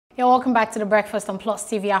You're welcome back to the Breakfast on Plus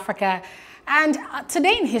TV Africa. And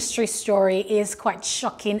today in History Story is quite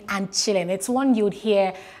shocking and chilling. It's one you'd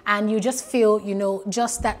hear and you just feel,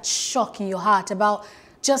 just that shock in your heart about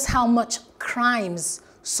just how much crimes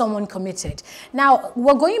someone committed. Now,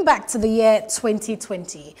 we're going back to the year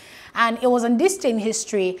 2020. And it was on this day in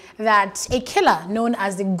history that a killer known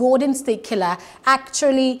as the Golden State Killer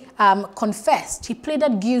actually confessed. He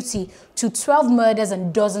pleaded guilty to 12 murders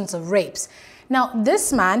and dozens of rapes. Now,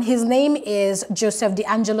 this man, his name is Joseph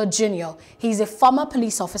Deangelo Jr. He's a former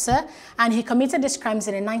police officer, and he committed these crimes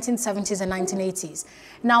in the 1970s and 1980s.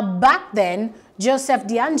 Now, back then, Joseph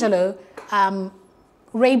Deangelo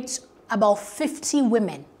raped about 50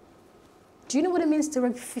 women. Do you know what it means to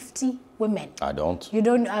rape 50 women? I don't. You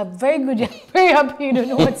don't? Very good. You're very happy you don't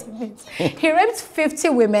know what it means. He raped 50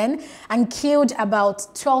 women and killed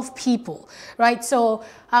about 12 people, right? So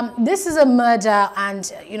this is a murder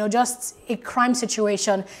and, just a crime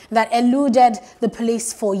situation that eluded the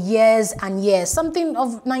police for years and years, something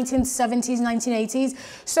of 1970s, 1980s.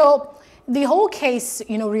 So the whole case,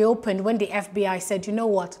 reopened when the FBI said, you know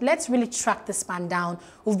what, let's really track this man down.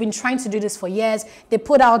 We've been trying to do this for years. They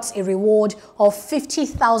put out a reward of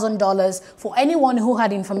 $50,000 for anyone who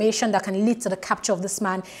had information that can lead to the capture of this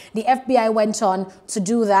man. The FBI went on to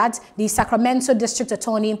do that. The Sacramento District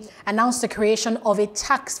Attorney announced the creation of a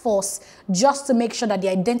task force just to make sure that they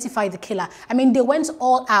identify the killer. I mean, they went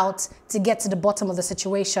all out to get to the bottom of the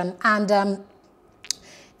situation. And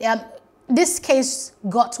this case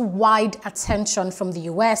got wide attention from the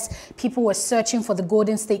US. People were searching for the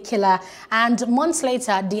Golden State Killer. And months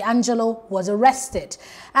later, Deangelo was arrested.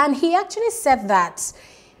 And he actually said that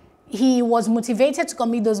he was motivated to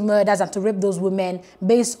commit those murders and to rape those women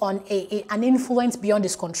based on an influence beyond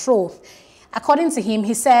his control. According to him,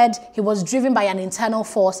 he said he was driven by an internal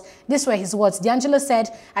force. These were his words. Deangelo said,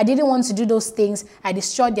 I didn't want to do those things. I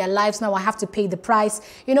destroyed their lives. Now I have to pay the price.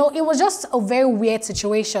 It was just a very weird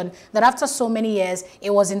situation that after so many years, it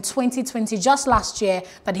was in 2020, just last year,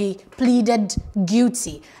 that he pleaded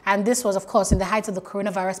guilty. And this was, of course, in the height of the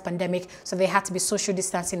coronavirus pandemic. So they had to be social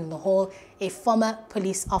distancing in the hall. A former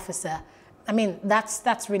police officer. I mean,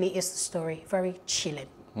 that's really is the story. Very chilling.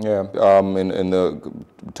 Yeah, in the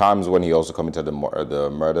times when he also committed the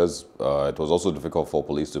murders, it was also difficult for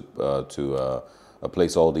police to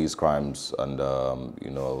place all these crimes and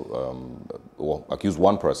accuse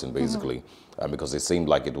one person basically, because it seemed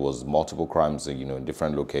like it was multiple crimes, in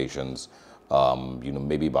different locations,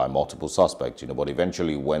 maybe by multiple suspects, but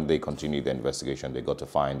eventually when they continued the investigation, they got to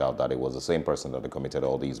find out that it was the same person that had committed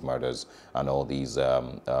all these murders and all these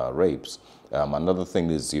rapes. Another thing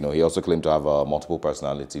is, he also claimed to have a multiple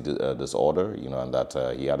personality disorder, and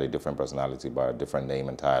that he had a different personality by a different name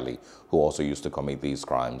entirely, who also used to commit these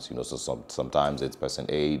crimes, so sometimes it's person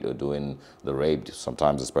A doing the rape,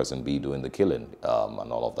 sometimes it's person B doing the killing,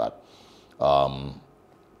 and all of that.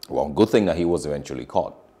 Well, good thing that he was eventually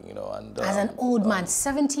caught. And as an old man,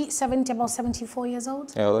 70, about 74 years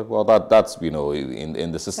old? Yeah, well, that's,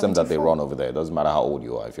 in the system 74. That they run over there, it doesn't matter how old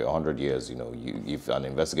you are. If you're 100 years, if an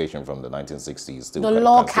investigation from the 1960s still the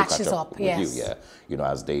law catches up, yes. You, yeah.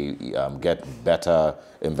 As they get better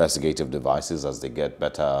investigative devices, as they get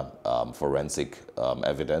better forensic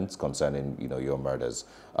evidence concerning, your murders.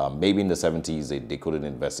 Maybe in the 70s they couldn't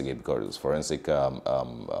investigate because forensic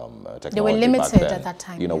technology they were limited back then, at that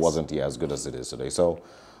time. yes. Wasn't as good as it is today. So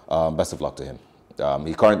best of luck to him.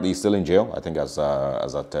 He's currently still in jail. I think as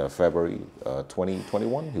at February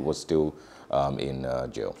 2021, he was still in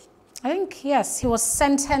jail. I think, yes, he was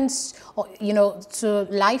sentenced, to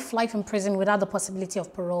life in prison without the possibility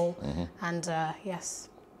of parole. And yes.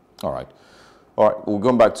 All right. All right, we're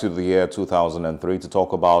going back to the year 2003 to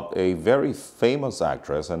talk about a very famous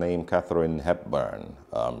actress, her name Katharine Hepburn.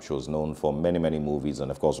 She was known for many, many movies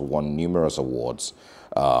and, of course, won numerous awards.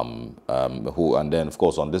 And then, of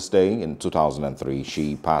course, on this day in 2003,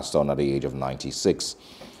 she passed on at the age of 96.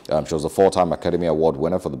 She was a four-time Academy Award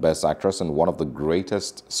winner for the Best Actress and one of the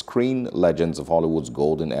greatest screen legends of Hollywood's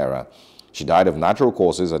golden era. She died of natural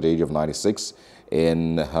causes at the age of 96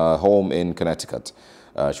 in her home in Connecticut.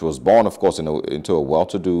 She was born, of course, into a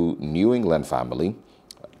well-to-do New England family,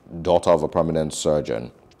 daughter of a prominent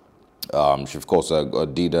surgeon. She, of course,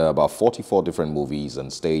 did about 44 different movies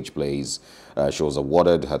and stage plays. She was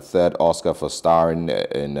awarded her third Oscar for starring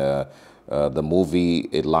in the movie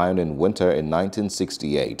A Lion in Winter in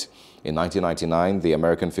 1968. In 1999, the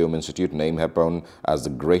American Film Institute named Hepburn as the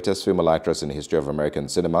greatest female actress in the history of American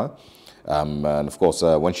cinema. And of course,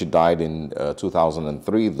 when she died in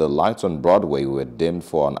 2003, the lights on Broadway were dimmed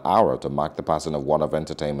for an hour to mark the passing of one of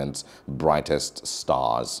entertainment's brightest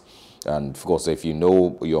stars. And of course, if you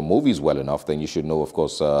know your movies well enough, then you should know, of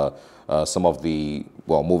course, some of the,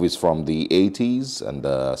 well, movies from the 80s and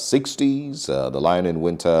the 60s, The Lion in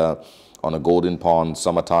Winter, On a Golden Pond,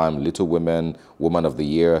 Summertime, Little Women, Woman of the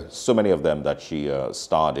Year, so many of them that she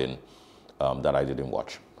starred in that I didn't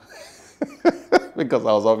watch. Because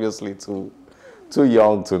I was obviously too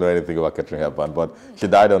young to know anything about Katharine Hepburn, but she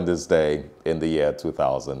died on this day in the year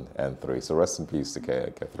 2003. So rest in peace to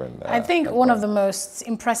Katharine. I think Hepburn. one of the most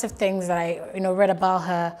impressive things that I read about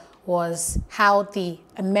her was how the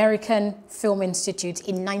American Film Institute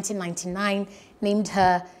in 1999 named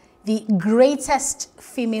her the greatest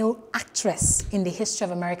female actress in the history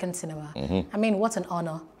of American cinema. I mean, what an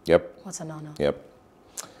honor. Yep. What an honor. Yep.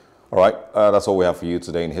 All right, that's all we have for you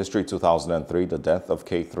today in history. 2003, the death of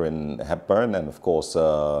Katharine Hepburn, and of course...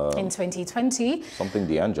 in 2020... something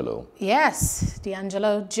Deangelo. Yes,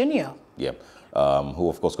 Deangelo Jr. Yep, who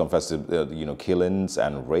of course confessed to, killings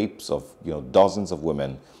and rapes of, dozens of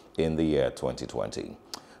women in the year 2020.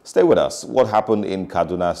 Stay with us. What happened in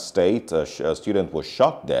Kaduna State? A student was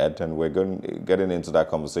shot dead, and we're getting into that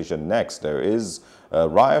conversation next. There is a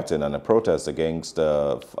rioting and a protest against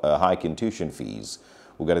hike in tuition fees.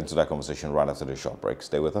 We'll get into that conversation right after this short break.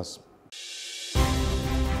 Stay with us.